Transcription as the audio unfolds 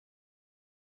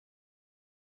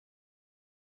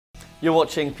You're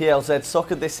watching PLZ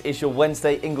Soccer. This is your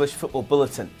Wednesday English Football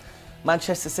Bulletin.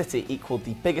 Manchester City equalled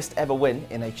the biggest ever win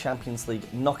in a Champions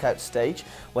League knockout stage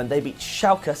when they beat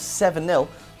Schalke 7-0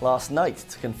 last night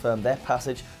to confirm their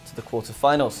passage to the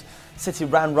quarter-finals. City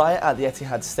ran riot at the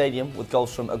Etihad Stadium with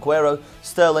goals from Aguero,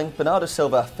 Sterling, Bernardo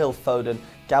Silva, Phil Foden,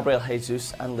 Gabriel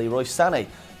Jesus and Leroy Sané,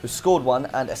 who scored one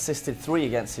and assisted three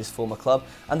against his former club,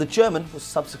 and the German was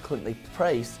subsequently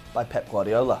praised by Pep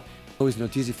Guardiola. It's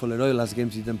not easy for Leroy. Last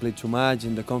games he didn't play too much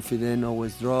and the confidence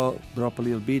always drop a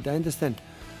little bit. I understand.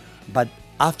 But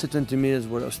after 20 minutes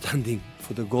we're outstanding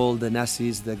for the goal, the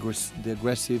assist, the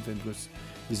aggressive, and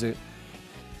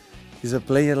he's a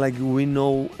player like we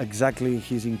know exactly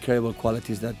his incredible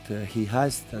qualities that he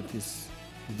has, that is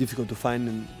difficult to find,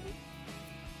 and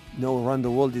around the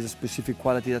world is a specific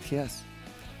quality that he has.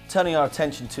 Turning our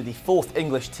attention to the fourth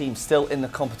English team still in the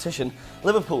competition,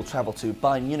 Liverpool travel to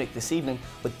Bayern Munich this evening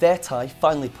with their tie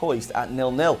finally poised at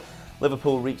 0-0.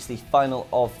 Liverpool reached the final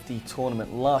of the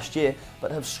tournament last year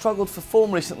but have struggled for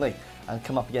form recently and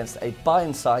come up against a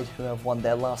Bayern side who have won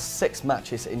their last 6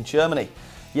 matches in Germany.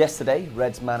 Yesterday,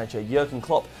 Reds manager Jurgen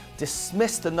Klopp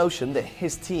dismissed the notion that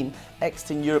his team,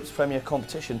 exiting Europe's premier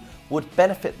competition, would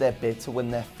benefit their bid to win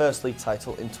their first league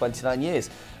title in 29 years.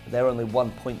 They're only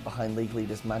 1 point behind league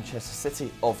leaders Manchester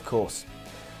City, of course.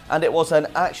 And it was an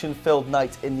action-filled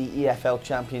night in the EFL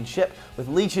Championship, with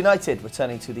Leeds United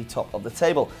returning to the top of the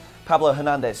table. Pablo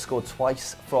Hernandez scored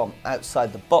twice from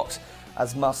outside the box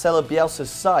as Marcelo Bielsa's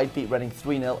side beat Reading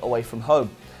 3-0 away from home.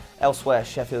 Elsewhere,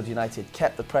 Sheffield United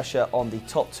kept the pressure on the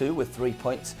top two with 3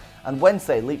 points, and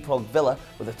Wednesday leapfrogged Villa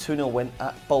with a 2-0 win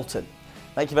at Bolton.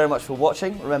 Thank you very much for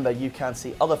watching. Remember, you can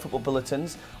see other football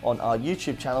bulletins on our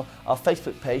YouTube channel, our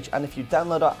Facebook page, and if you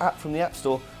download our app from the App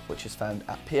Store, which is found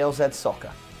at PLZ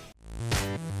Soccer.